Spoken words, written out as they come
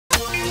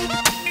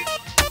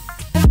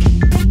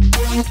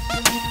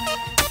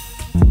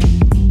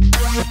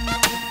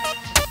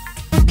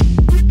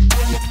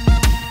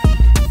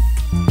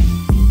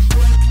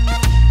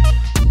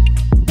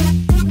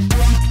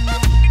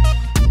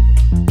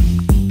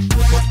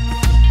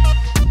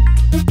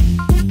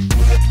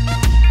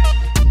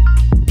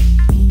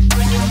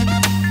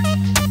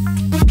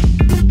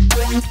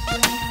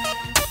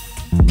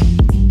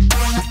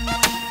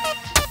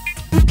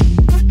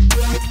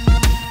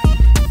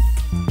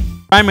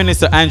Prime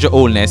Minister Andrew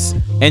Holness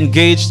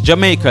engaged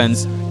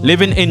Jamaicans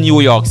living in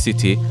New York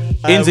City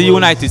in the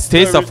United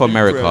States of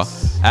America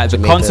at the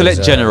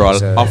Consulate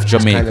General of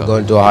Jamaica. Kind of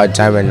going through a hard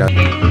time right now.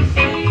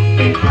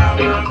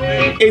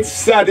 It's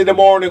Saturday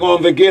morning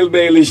on the Gil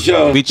Bailey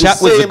Show. We chat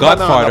with the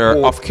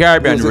godfather of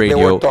Caribbean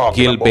radio,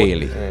 Gil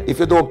Bailey. If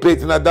you don't play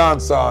it in a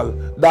dance hall,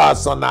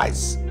 that's so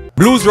nice.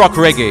 Blues rock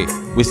reggae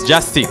with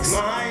Justice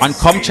and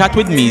Come Chat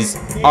With Me's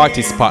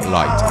Artist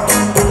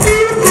Spotlight.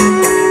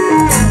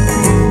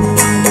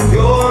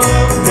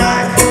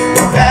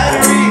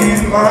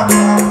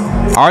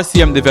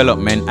 RCM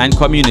Development and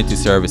Community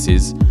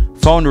Services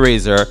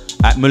fundraiser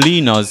at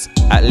Molina's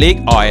at Lake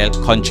Isle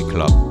Country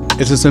Club.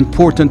 It is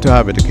important to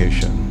have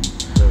education,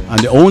 and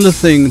the only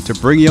thing to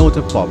bring you out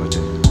of poverty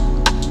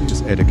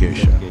is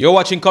education. You're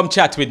watching Come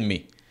Chat With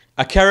Me,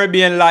 a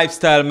Caribbean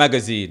lifestyle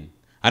magazine,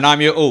 and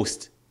I'm your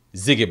host,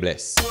 Ziggy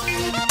Bless.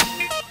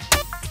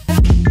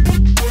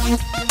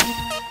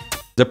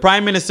 The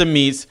Prime Minister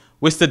meets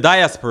with the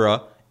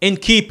diaspora in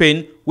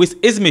keeping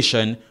with his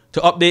mission to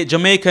update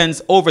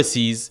Jamaicans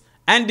overseas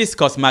and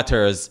discuss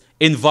matters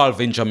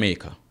involving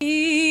Jamaica.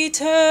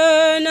 Eternal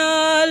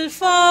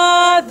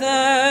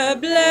Father,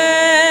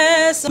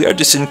 bless. We are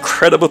just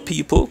incredible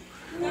people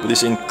with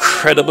this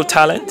incredible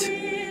talent.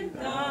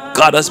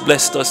 God has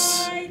blessed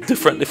us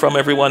differently from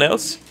everyone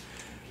else.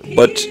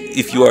 But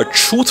if you are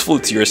truthful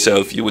to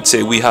yourself, you would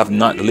say we have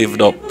not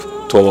lived up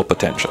to our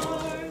potential.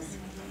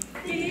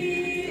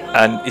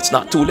 And it's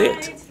not too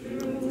late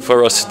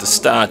for us to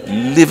start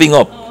living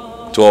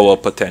up to our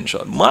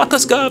potential.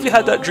 Marcus Garvey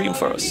had that dream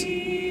for us.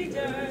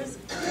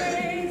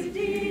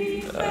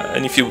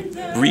 And if you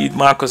read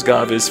Marcus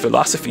Garvey's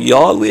philosophy, he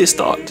always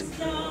thought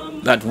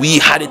that we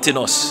had it in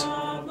us.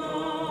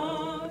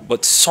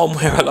 But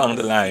somewhere along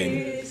the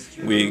line,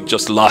 we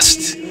just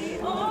lost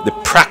the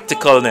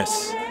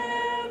practicalness.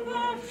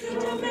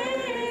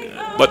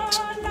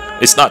 But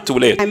it's not too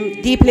late.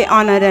 I'm deeply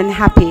honored and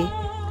happy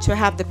to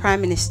have the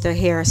Prime Minister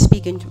here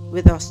speaking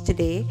with us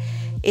today.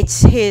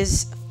 It's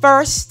his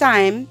first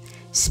time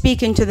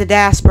speaking to the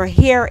diaspora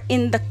here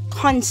in the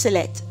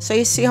consulate. So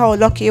you see how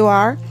lucky you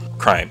are?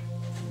 Crime.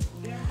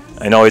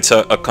 I know it's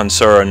a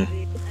concern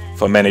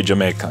for many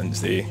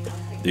Jamaicans, the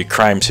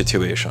crime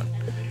situation.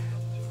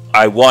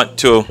 I want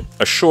to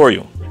assure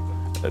you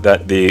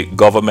that the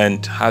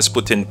government has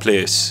put in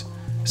place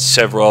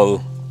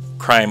several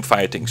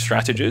crime-fighting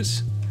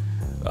strategies,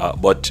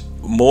 but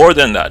more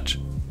than that,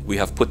 we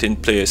have put in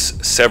place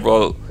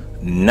several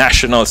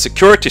national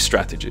security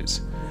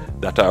strategies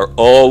that are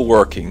all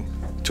working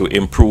to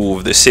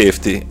improve the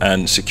safety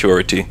and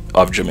security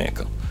of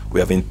Jamaica. We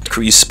have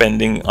increased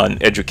spending on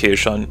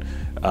education,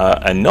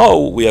 and now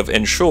we have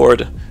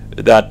ensured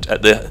that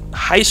at the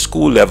high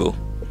school level,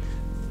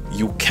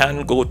 you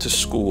can go to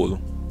school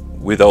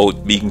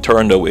without being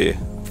turned away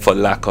for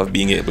lack of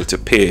being able to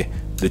pay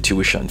the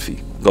tuition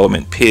fee.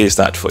 Government pays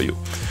that for you.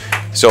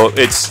 So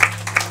it's...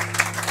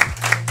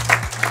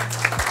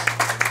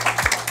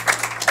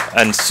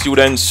 And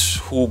students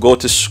who go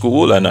to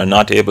school and are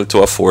not able to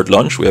afford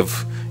lunch, we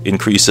have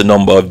increased the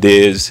number of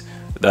days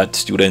that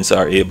students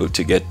are able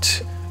to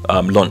get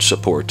lunch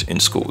support in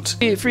schools.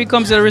 Free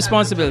comes with a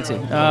responsibility,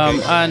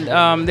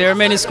 and there are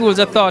many schools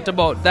that thought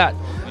about that.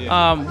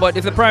 But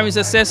if the Prime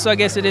Minister says so, I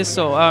guess it is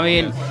so. I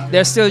mean, there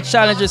are still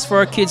challenges for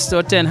our kids to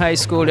attend high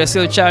school. There are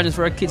still challenges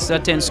for our kids to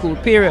attend school,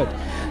 period.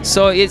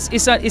 So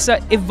it's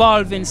an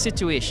evolving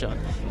situation.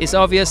 It's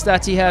obvious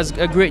that he has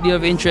a great deal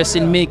of interest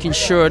in making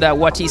sure that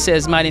what he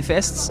says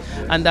manifests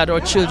and that our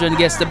children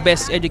gets the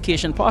best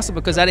education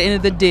possible. Because at the end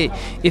of the day,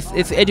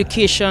 if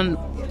education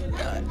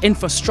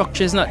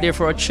infrastructure is not there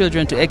for our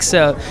children to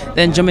excel,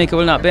 then Jamaica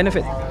will not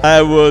benefit.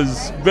 I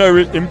was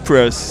very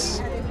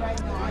impressed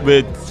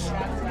with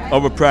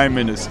our Prime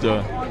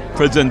Minister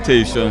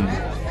presentation,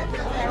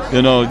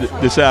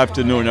 this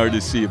afternoon or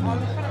this evening.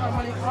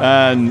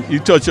 And he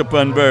touched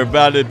upon very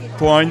valid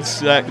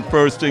points. Like the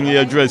first thing he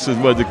addresses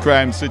was the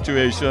crime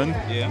situation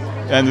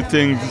and the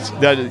things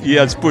that he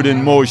has put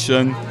in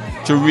motion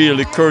to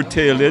really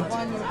curtail it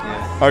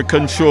or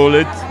control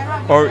it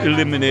or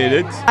eliminate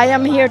it. I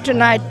am here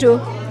tonight to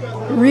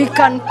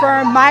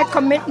reconfirm my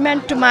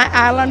commitment to my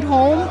island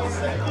home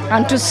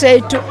and to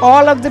say to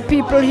all of the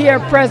people here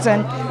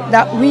present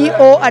that we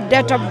owe a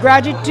debt of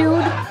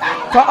gratitude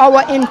for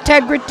our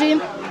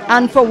integrity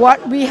and for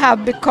what we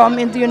have become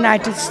in the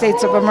United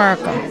States of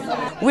America.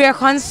 We are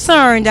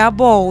concerned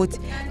about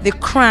the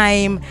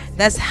crime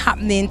that's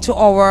happening to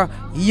our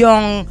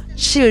young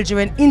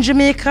children in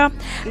Jamaica.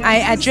 I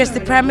addressed the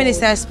Prime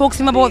Minister, I spoke to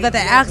him about that, I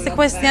asked the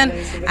question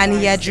and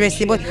he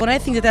addressed it. But one of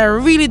the things that I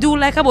really do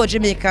like about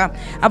Jamaica,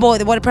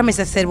 about what the Prime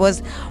Minister said,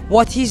 was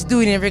what he's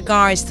doing in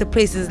regards to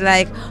places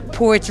like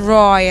Port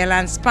Royal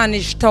and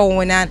Spanish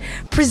Town and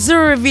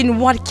preserving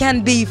what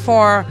can be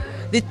for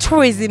the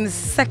tourism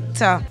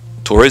sector.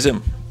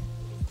 Tourism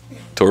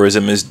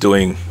is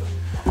doing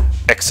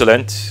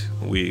excellent.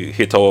 We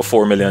hit our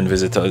 4 million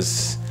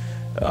visitors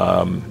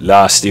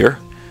last year,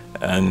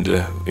 and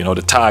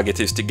the target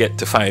is to get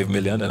to 5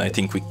 million, and I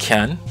think we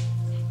can.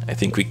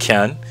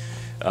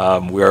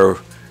 We are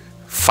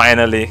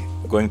finally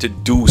going to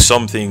do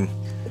something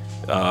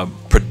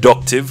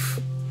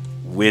productive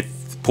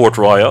with Port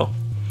Royal.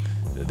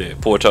 The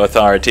Port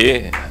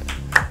Authority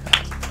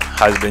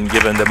has been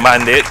given the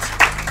mandate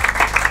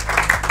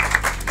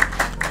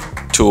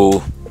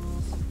to,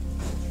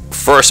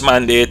 first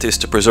mandate is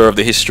to preserve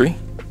the history.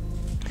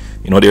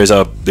 You know, there's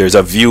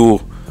a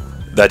view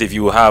that if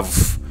you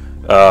have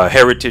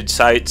heritage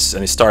sites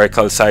and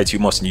historical sites, you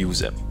must use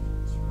them.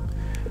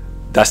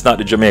 That's not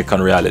the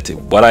Jamaican reality.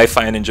 What I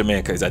find in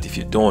Jamaica is that if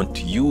you don't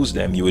use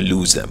them, you will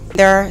lose them.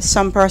 There are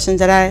some persons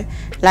that I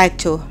like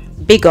to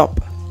big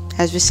up,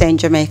 as we say in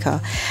Jamaica.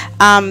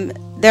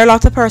 There are a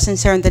lot of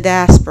persons here in the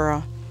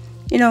diaspora,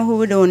 you know, who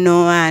we don't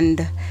know,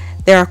 and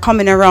they're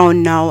coming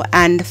around now.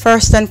 And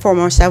first and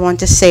foremost, I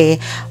want to say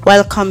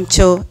welcome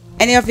to,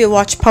 any of you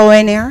watch Power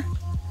in here?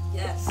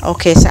 Yes.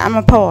 Okay, so I'm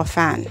a Power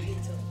fan.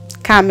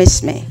 Can't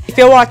miss me. If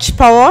you watch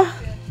Power,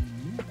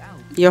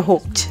 you're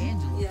hooked.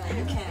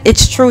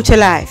 It's true to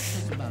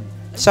life.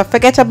 So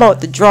forget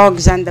about the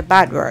drugs and the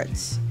bad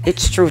words.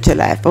 It's true to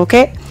life,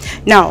 okay?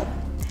 Now,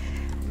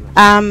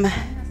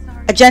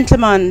 a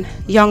gentleman,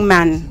 young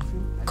man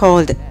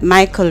called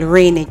Michael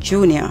Rainey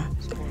Jr.,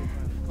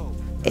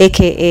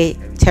 aka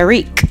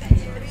Tariq,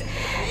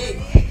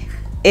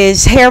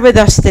 is here with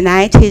us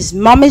tonight. His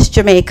mom is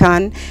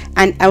Jamaican,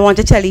 and I want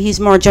to tell you, he's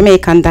more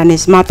Jamaican than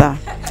his mother.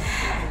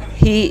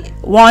 He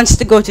wants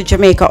to go to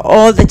Jamaica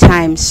all the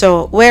time.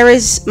 So where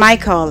is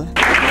Michael?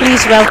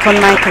 Please welcome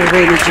Michael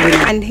Rainey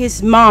Jr. and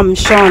his mom,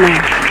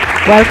 Shauna.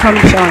 Welcome,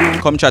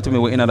 Shauna. Come chat to me,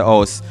 we're in the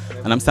house,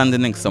 and I'm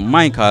standing next to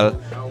Michael,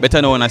 better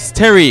known as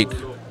Tariq,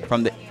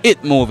 from the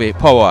It movie,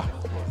 Power.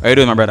 How you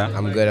doing, my brother?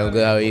 I'm good,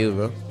 How are you,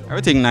 bro?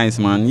 Everything nice,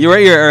 man. You were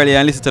here earlier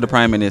and listened to the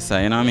Prime Minister,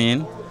 you know what I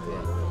mean?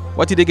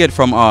 What did you get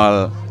from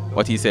all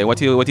what he said? What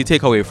you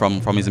take away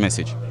from his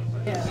message?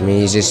 I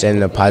mean, he's just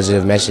sending a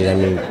positive message. I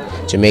mean,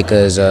 Jamaica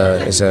is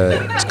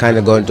it's kind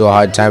of going through a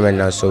hard time right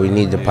now, so we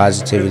need the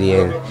positivity,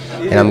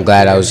 and I'm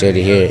glad I was here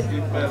to hear it,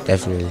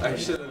 definitely.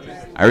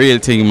 A real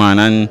thing, man,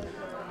 and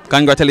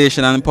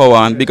congratulations on Power,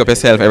 and big up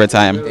yourself every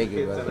time. Thank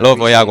you, brother. Love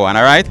where you go, all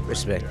right?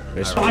 Respect.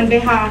 On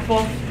behalf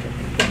of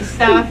the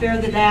staff here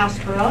in the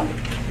diaspora,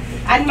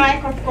 and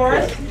Mike, of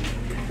course.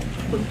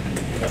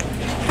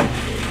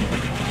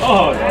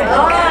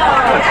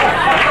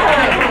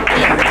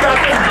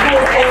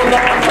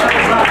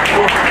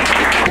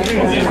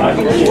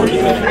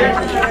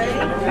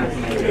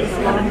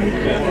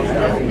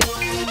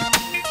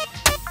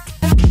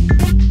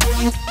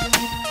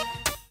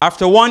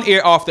 After 1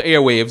 year off the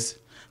airwaves,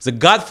 the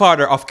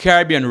godfather of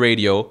Caribbean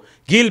radio,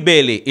 Gil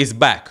Bailey, is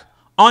back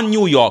on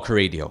New York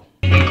radio.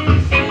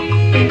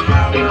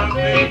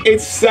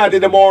 It's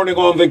Saturday morning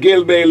on the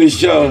Gil Bailey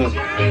Show.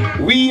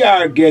 We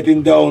are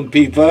getting down,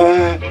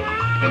 people.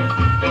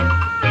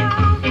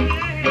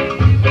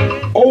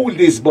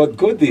 Oldies but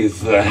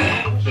goodies.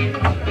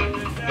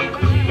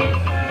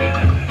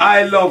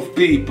 I love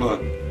people.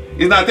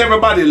 It's not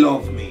everybody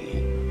love me,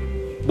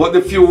 but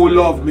the few who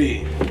love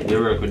me. You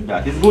work with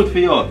that. It's good for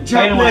you.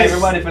 I know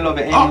everybody will love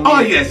it. Oh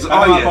yes,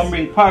 oh yes. Come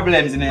bring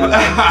problems in your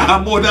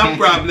life. More than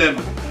problem.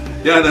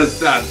 You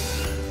understand?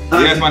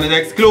 Yes, man, it's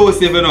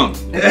exclusive, you know.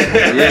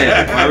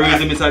 Yeah, my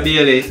reason, Mr.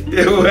 Bailey.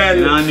 Well,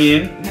 you know what I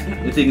mean?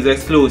 The thing is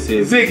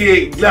exclusive.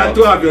 Ziggy, glad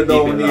to have you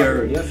down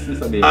here. Yes,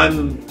 Mr. Bailey.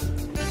 And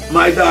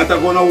my daughter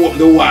gonna open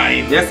the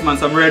wine. Yes, man,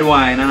 some red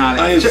wine and all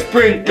that. And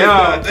sprinkle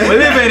that. We're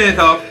living it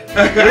up.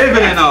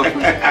 Living it up.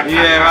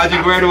 Yeah, I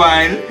drink red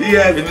wine.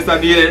 Yes. With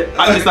Mr. Bailey,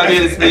 at Mr.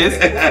 Bailey's place.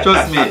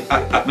 Trust me.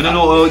 I don't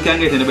know how we can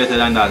get any better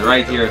than that.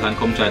 Right here, can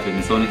come chat with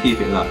me, so I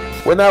keep it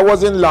locked. When I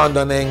was in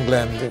London,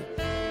 England,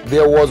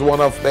 there was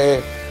one of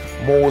the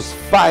most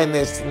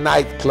finest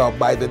nightclub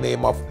by the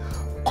name of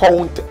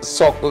Count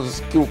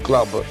Suckles Q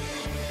Club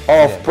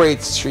off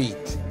Pratt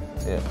Street.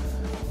 Yeah.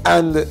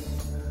 And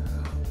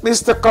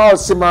Mr. Carl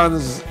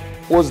Simmons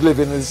was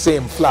living in the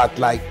same flat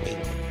like me.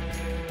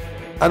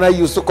 And I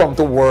used to come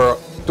to work,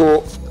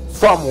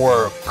 from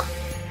work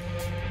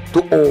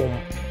to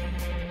home,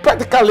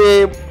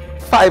 practically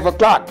 5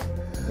 o'clock.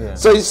 Yeah.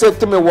 So he said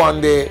to me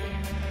one day,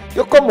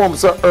 you come home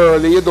so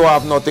early, you don't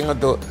have nothing to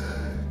do.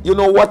 You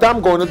know what I'm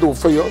going to do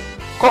for you?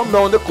 Come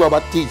down the club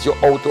and teach you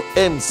how to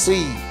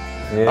MC.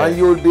 Yeah. And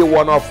you'll be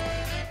one of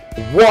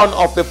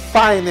the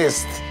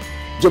finest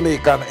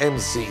Jamaican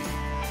MC.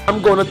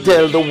 I'm going to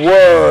tell the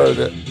world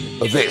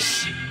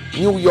this.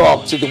 New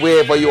York City,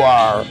 wherever you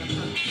are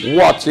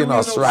watching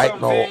us right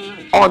now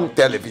on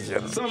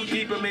television.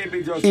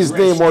 His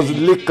name was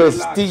Little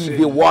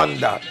Stevie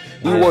Wonder.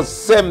 He was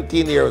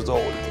 17 years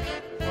old.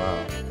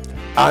 Wow.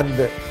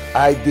 And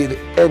I did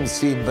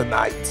MC in the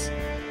night.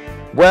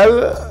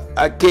 Well,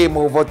 I came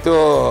over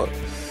to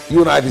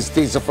United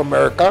States of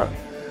America,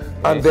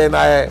 and then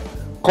I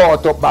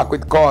caught up back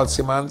with Carl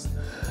Simmons,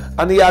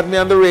 and he had me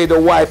on the radio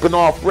wiping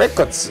off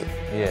records.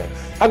 Yes.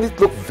 And it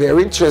looked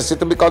very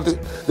interesting because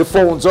the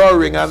phones are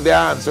ringing and they're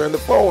answering the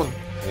phone.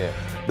 Yeah.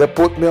 They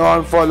put me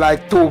on for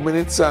like 2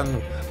 minutes,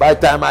 and by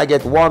the time I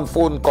get one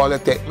phone call, they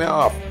take me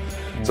off.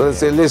 So they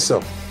say,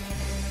 listen,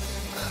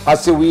 I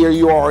see where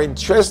you are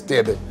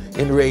interested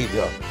in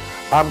radio.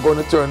 I'm going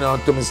to turn it on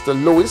to Mr.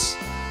 Lewis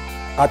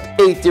at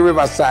 80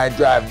 Riverside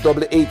Drive,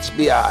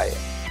 WHBI.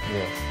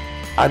 Yes.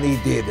 And he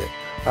did.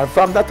 And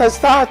from that I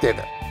started.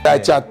 I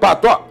chat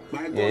Patois.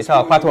 Yeah, you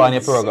talk Patois on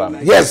your program.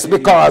 Yes,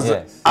 because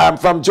I'm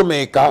from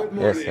Jamaica,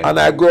 yes. and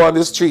I grew on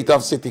the street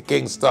of City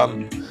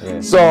Kingston.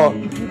 Yes. So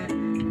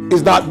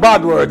it's not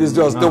bad word, it's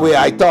just the way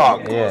I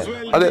talk. Yeah.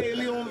 And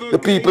the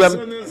people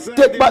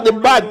take back the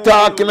bad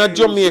talk in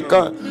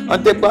Jamaica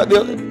and take back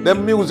the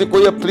music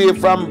where you play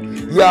from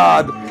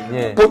yard.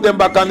 Yeah. Put them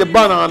back on the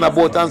banana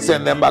boat and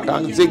send them back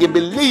and say, you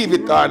believe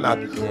it or not.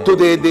 Yeah.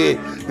 Today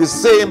the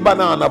same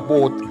banana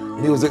boat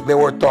music they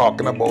were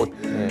talking about.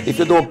 Yeah. If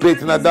you don't play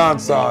it in a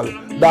dance hall,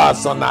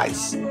 that's so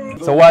nice.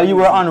 So while you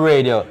were on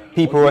radio,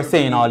 people were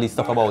saying all this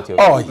stuff about you?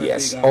 Oh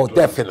yes, oh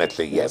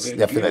definitely, yes,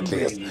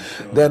 definitely, yes.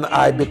 Then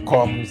I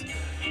become,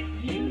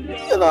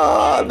 you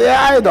know, the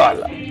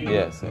idol.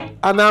 Yes.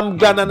 And I'm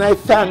glad and I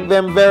thank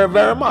them very,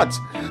 very much.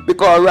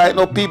 Because right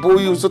now people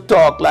who used to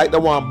talk like they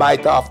want to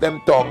bite off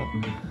them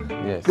tongue.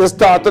 Yes. They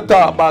start to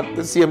talk about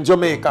the same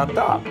Jamaican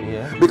talk.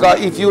 Yeah.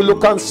 Because if you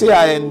look on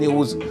CIN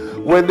News,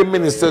 when the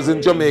ministers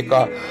in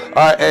Jamaica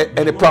or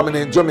any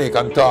prominent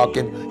Jamaican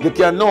talking, you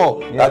can know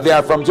that they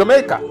are from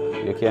Jamaica.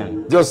 You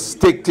can. Just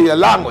stick to your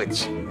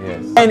language.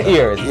 Yes. 10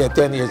 years? Yeah,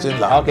 10 years in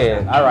long.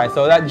 Okay, all right.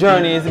 So that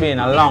journey has been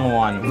a long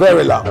one.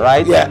 Very long.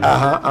 Right? Yeah,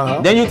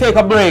 Then you take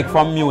a break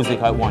from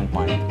music at one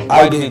point.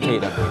 Why did you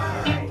take that break?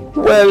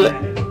 Well,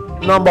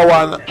 number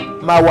one,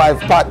 my wife,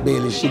 Pat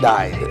Bailey, she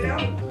died.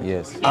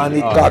 Yes. And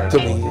it got to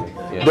me.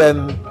 Yeah.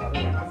 Then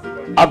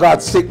I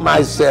got sick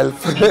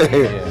myself.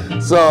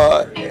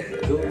 So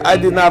I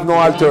didn't have no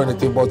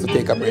alternative but to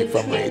take a break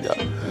from radio.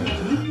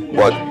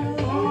 But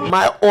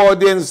my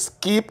audience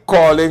keep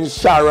calling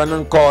Sharon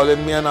and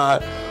calling me and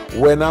all.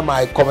 When am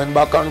I coming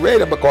back on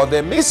radio? Because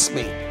they miss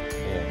me.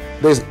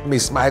 They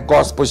miss my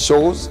gospel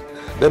shows.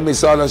 They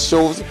miss all the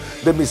shows.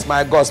 They miss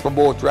my gospel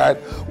boat ride.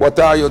 What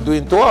are you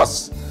doing to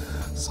us?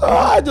 So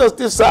I just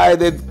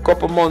decided a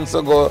couple months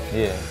ago,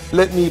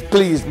 let me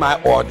please my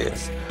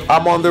audience.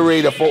 I'm on the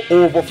radio for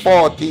over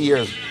 40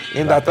 years.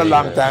 Ain't that a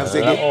long time,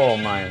 Siggy? Oh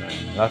my man,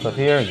 lots of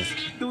years.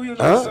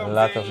 Huh? A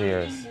lot of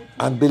years.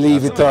 And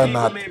believe it or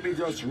not,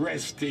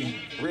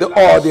 the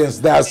audience,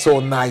 they are so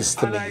nice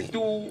to me.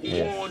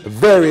 Yes.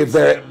 Very,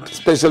 very,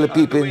 especially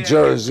people in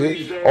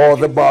Jersey, all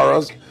the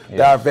boroughs,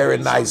 they are very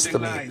nice to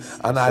me.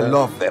 And I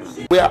love them.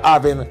 We are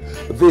having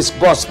this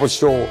gospel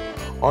show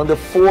on the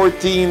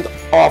 14th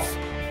of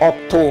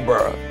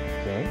October.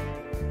 Okay.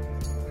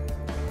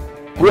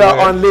 We are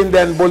on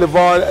Linden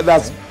Boulevard.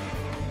 That's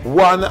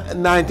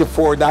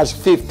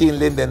 194-15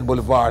 Linden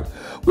Boulevard.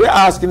 We're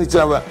asking each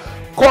other,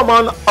 come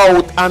on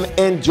out and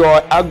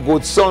enjoy a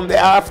good Sunday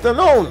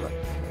afternoon.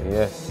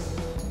 Yes.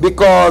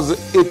 Because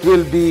it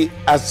will be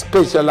a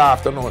special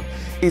afternoon.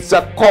 It's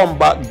a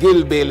comeback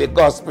Gil Bailey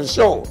gospel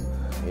show.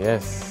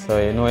 Yes, so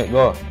you know it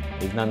go.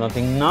 It's not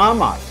nothing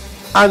normal.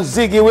 And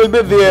Ziggy will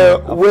be there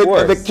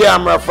with the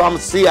camera from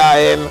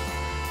CIN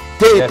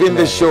taping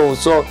the show.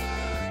 So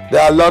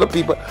there are a lot of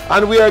people.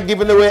 And we are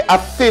giving away a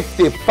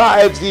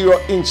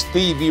 50-inch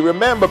TV.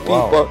 Remember,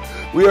 people,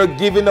 we are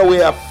giving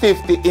away a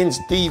 50-inch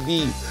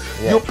TV.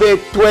 Yes. You pay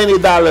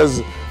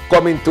 $20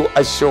 coming to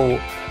a show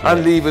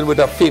and leaving with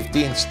a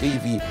 50-inch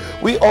TV.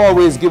 We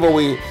always give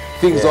away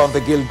things on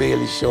the Gil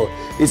Bailey show.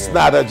 It's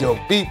not a joke.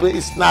 People,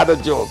 it's not a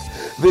joke.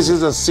 This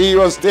is a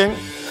serious thing.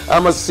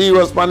 I'm a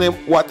serious man in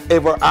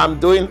whatever I'm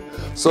doing.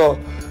 So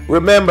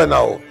remember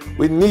now,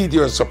 we need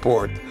your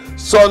support.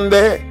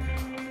 Sunday,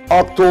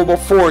 October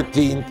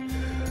 14th,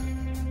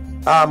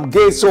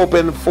 gates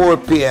open 4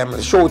 p.m.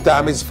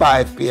 Showtime is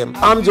 5 p.m.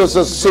 I'm just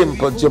a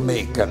simple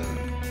Jamaican.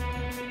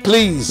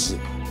 Please,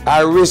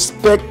 I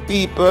respect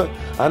people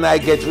and I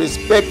get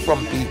respect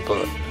from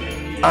people.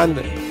 And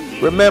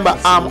remember,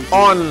 I'm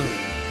on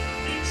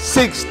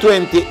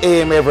 6:20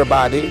 a.m.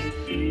 everybody,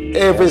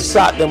 every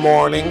Saturday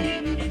morning.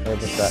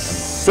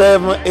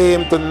 7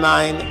 a.m. to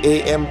 9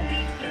 a.m.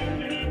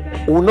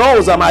 Who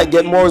knows, I might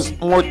get more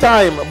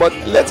time, but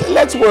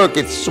let's work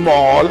it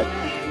small.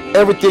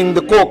 Everything,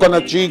 the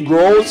coconut tree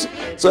grows,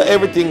 so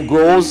everything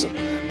grows.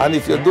 And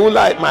if you do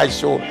like my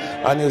show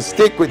and you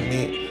stick with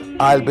me,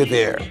 I'll be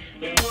there.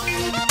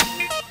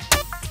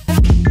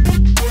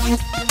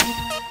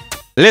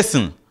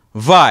 Listen,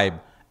 vibe,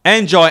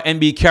 enjoy and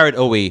be carried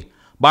away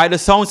by the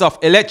sounds of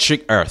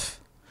electric earth.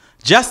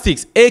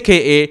 Justix,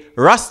 aka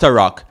Rasta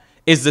Rock,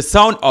 is the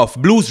sound of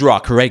blues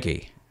rock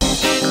reggae.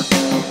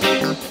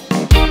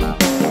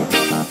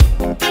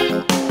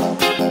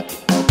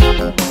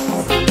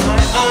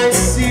 My eyes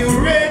see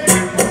red,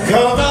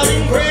 covered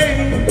in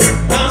gray.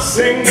 I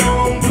sing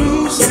on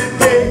blues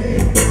today.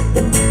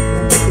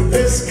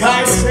 The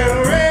skies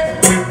turn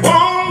red,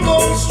 won't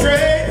go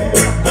straight.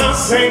 I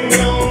sing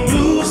on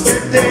blues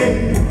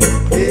today.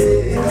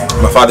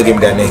 My father gave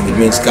me that name. It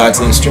means God's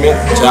instrument,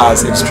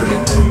 Jah's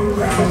instrument.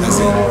 As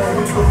in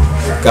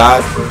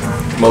God,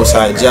 Most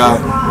High Jah,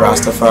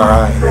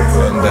 Rastafari,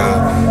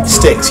 and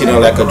sticks, you know,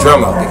 like a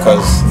drummer,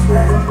 because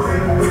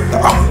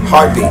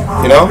heartbeat,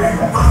 you know?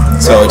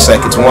 So it's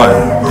like it's one.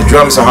 The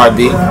drum's a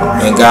heartbeat,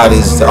 and God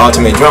is the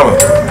ultimate drummer.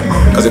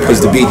 because it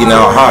puts the beat in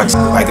our hearts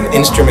like an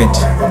instrument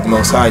of the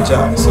Most High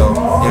Jah. So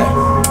yeah,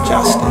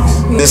 Jah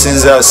sticks. This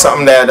is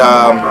something that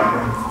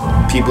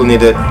people need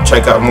to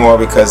check out more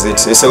because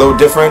it's a little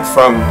different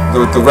from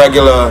the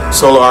regular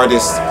solo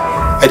artist.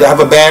 I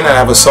have a band and I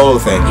have a solo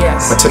thing.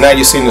 Yes. But tonight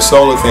you're seeing the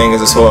solo thing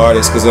as a solo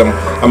artist because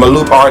I'm a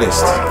loop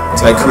artist.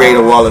 So I create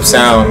a wall of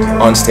sound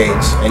on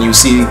stage, and you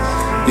see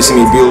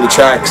me build the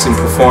tracks and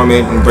perform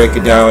it and break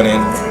it down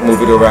and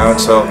move it around.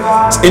 So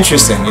it's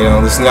interesting, you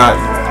know. It's not.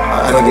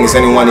 I don't think there's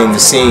anyone in the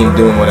scene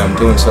doing what I'm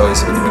doing. So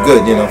it'd be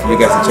good, you know, for you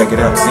guys to check it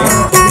out.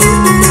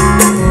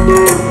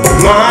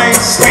 My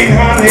sweet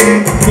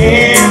honey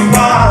in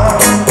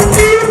bar.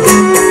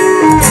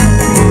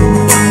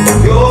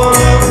 Your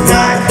love's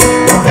like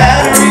a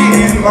battery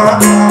in my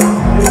heart.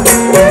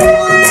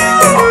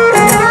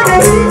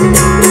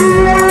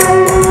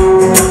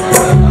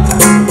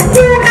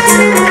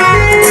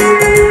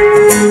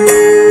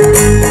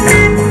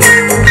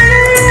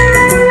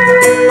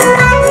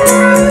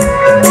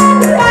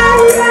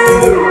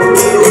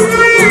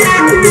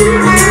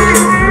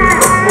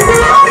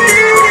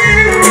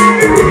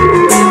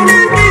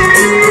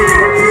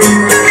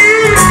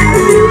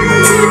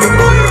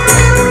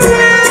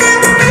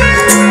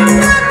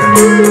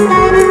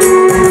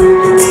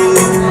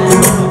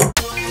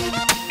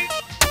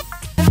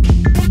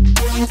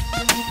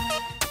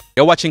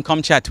 You're watching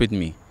Come Chat With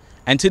Me,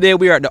 and today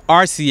we are at the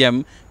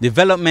RCM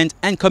Development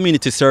and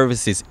Community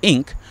Services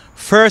Inc.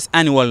 first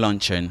annual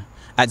luncheon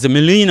at the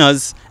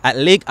Millennials at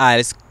Lake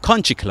Isles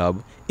Country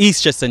Club,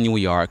 Eastchester, New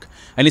York,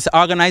 and it's an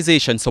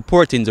organization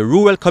supporting the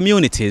rural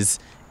communities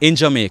in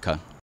Jamaica.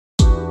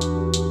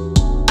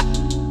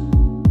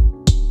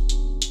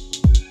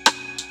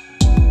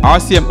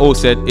 RCM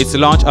hosted its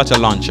launch at a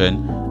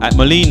luncheon at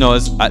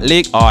Millennials at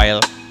Lake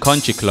Isle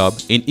Country Club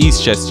in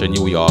Eastchester,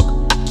 New York,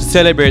 to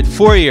celebrate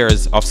 4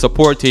 years of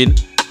supporting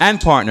and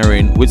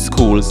partnering with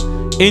schools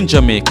in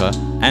Jamaica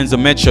and the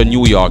Metro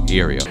New York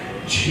area.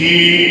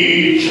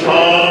 Teach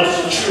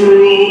us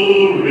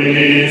true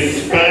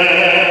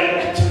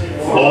respect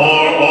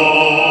for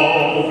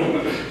all.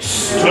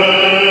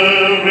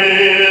 Stir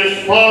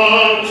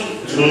respond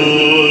to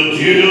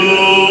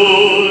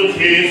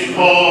duty's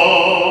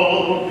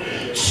call.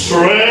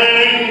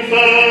 Strengthen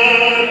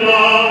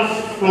us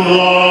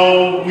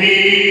the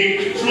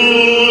weak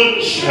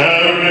to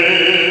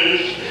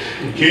cherish.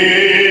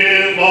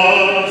 Give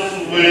us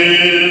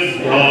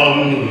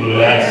wisdom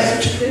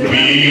lest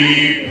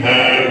we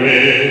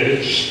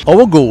perish.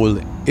 Our goal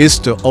is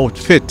to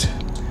outfit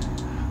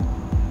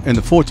in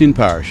the 14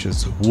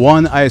 parishes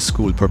 1 high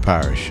school per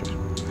parish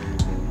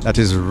that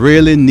is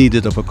really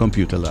needed of a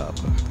computer lab.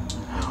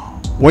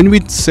 When we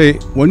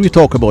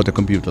talk about a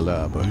computer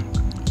lab,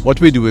 what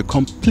we do is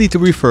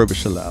completely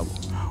refurbish the lab.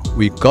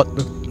 We got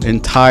the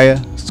entire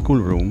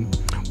schoolroom,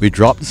 we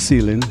dropped the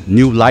ceiling,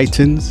 new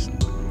lightings,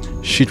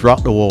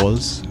 sheetrock the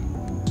walls,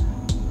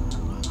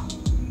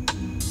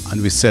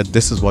 and we said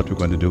this is what we're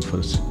going to do for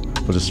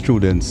the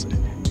students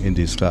in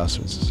these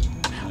classes.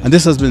 And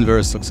this has been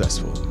very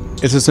successful.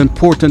 It is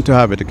important to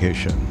have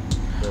education,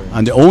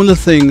 and the only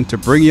thing to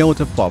bring you out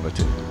of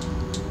poverty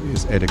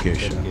is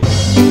education.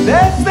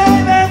 They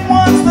say that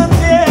once the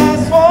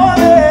tears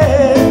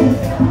falling,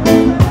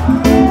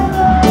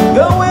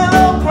 the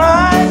willow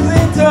cries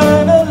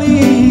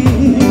eternally,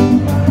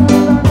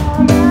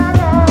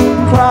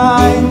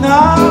 crying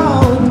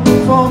out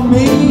for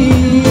me,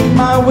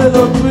 my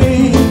willow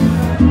tree.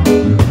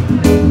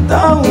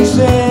 Don't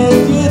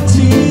shed your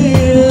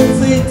tears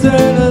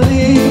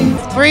eternally.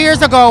 3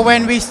 years ago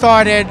when we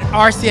started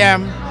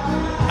RCM,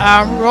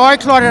 Roy,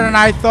 Claudette and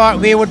I thought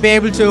we would be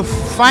able to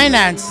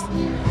finance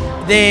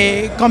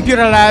the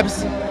computer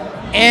labs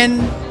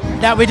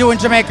that we do in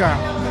Jamaica.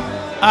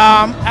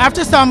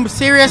 After some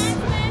serious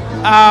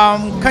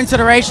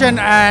consideration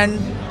and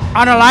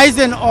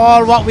analyzing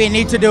all what we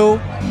need to do,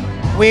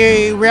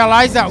 we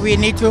realized that we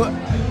need to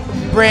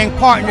bring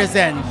partners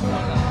in.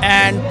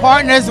 And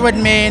partners would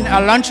mean a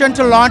luncheon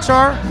to launch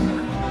our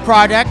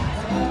product,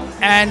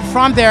 and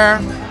from there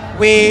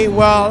we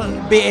will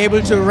be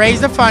able to raise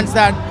the funds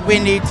that we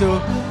need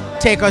to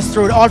take us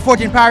through all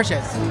 14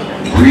 parishes.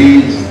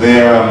 Breathes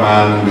there a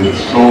man with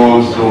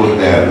soul so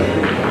dead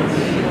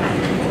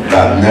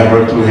that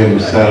never to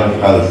himself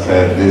has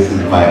said, this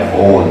is my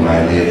own,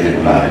 my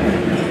native land.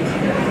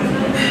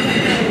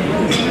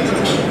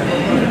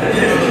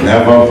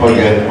 Never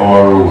forget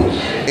our roots.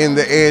 In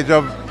the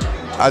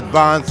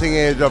advancing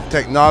age of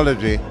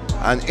technology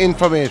and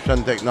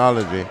information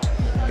technology,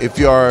 if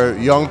your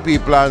young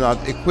people are not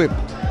equipped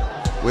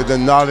with the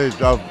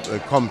knowledge of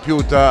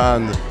computer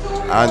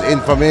and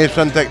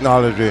information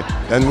technology,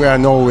 then we are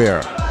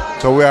nowhere.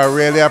 So we are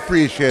really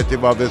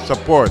appreciative of the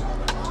support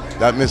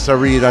that Mr.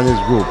 Reed and his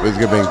group is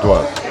giving to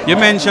us. You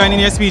mentioned in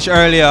your speech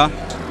earlier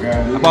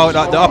about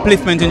the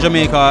upliftment in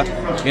Jamaica,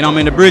 you know, I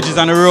mean, the bridges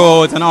and the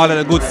roads and all of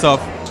the good stuff.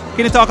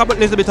 Can you talk a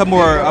little bit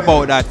more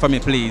about that for me,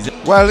 please?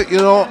 Well, you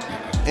know,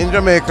 in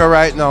Jamaica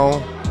right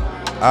now,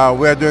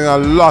 we are doing a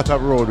lot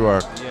of road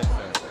work,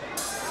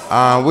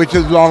 which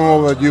is long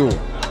overdue.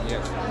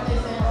 Yes.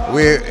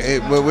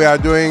 We are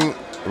doing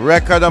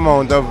record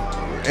amount of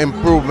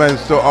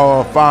improvements to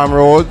our farm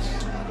roads.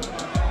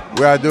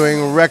 We are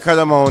doing record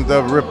amount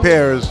of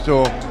repairs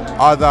to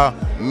other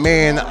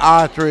main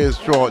arteries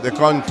throughout the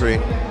country.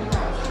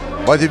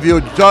 But if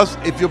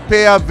you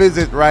pay a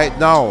visit right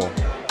now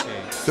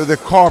to the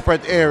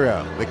corporate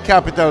area, the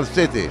capital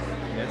city,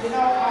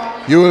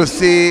 you will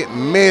see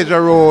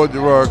major road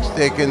works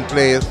taking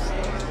place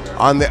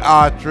on the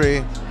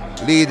artery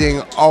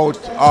leading out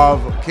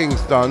of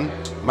Kingston,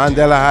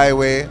 Mandela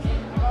Highway,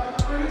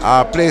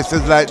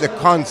 places like the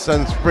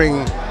Constant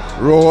Spring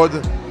Road,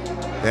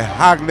 the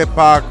Hagley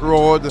Park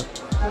Road.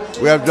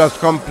 We have just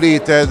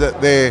completed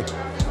the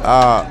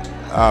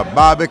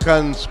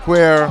Barbican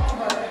Square.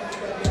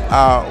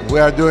 We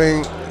are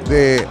doing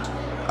the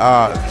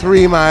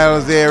 3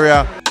 miles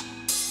area.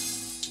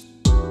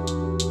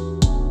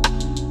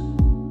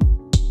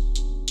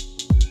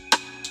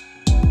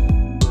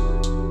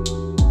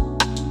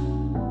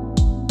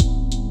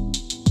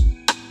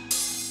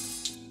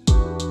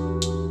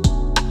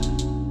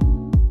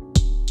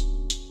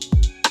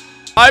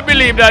 I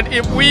believe that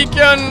if we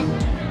can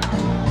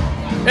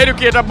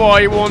educate a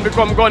boy, he won't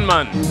become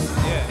gunman.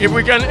 Yeah. If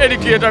we can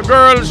educate a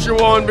girl, she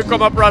won't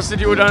become a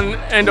prostitute and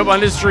end up on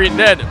the street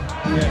dead.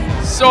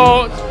 Yeah.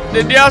 So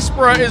the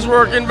diaspora is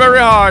working very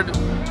hard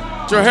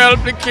to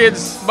help the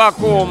kids back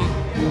home,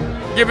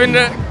 give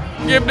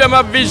them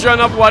a vision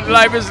of what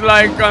life is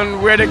like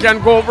and where they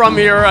can go from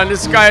here, and the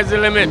sky is the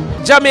limit.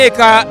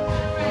 Jamaica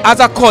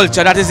has a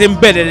culture that is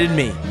embedded in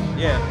me.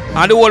 Yeah.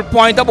 And the whole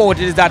point about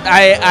it is that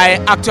I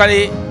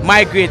actually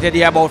migrated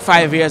here about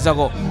 5 years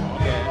ago.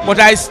 Yeah. But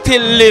I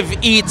still live,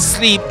 eat,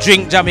 sleep,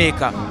 drink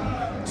Jamaica.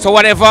 So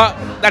whatever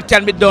that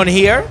can be done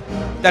here,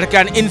 that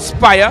can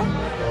inspire,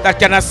 that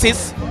can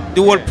assist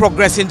the whole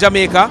progress in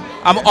Jamaica,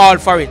 I'm all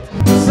for it.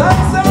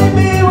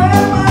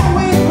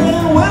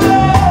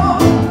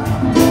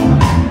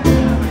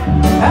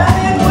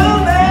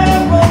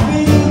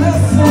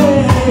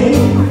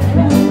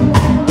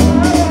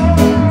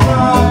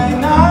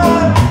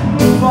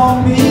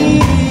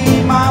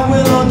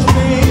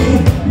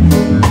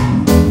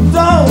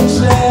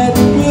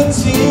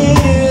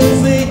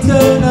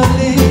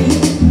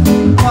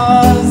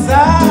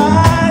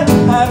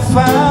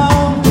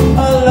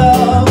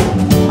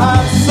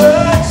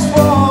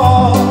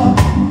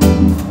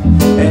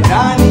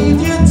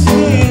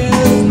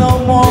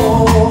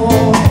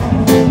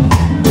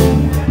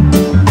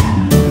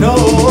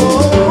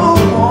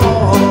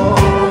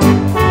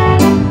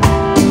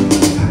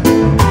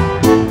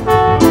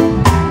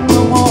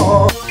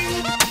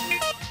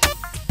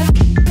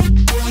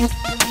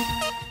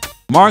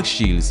 Mark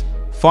Shields,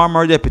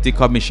 former Deputy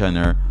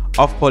Commissioner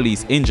of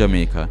Police in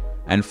Jamaica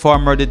and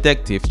former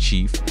Detective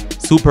Chief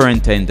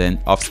Superintendent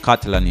of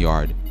Scotland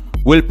Yard,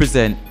 will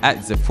present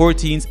at the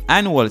 14th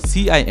Annual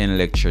CIN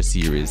Lecture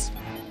Series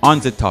on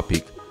the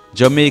topic,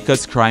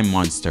 Jamaica's Crime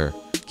Monster,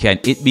 Can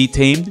It Be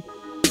Tamed?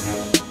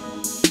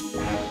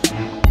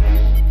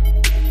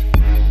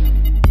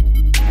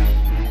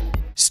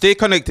 Stay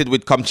connected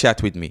with Come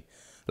Chat With Me.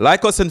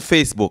 Like us on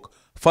Facebook,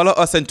 follow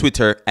us on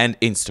Twitter and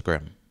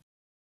Instagram.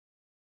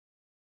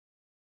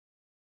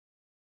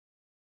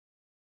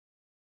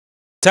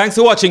 Thanks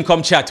for watching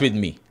Come Chat With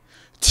Me.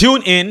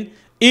 Tune in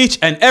each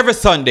and every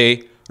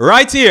Sunday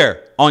right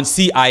here on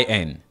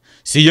CIN.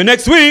 See you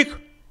next week.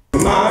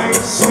 My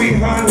sweet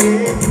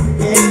honey.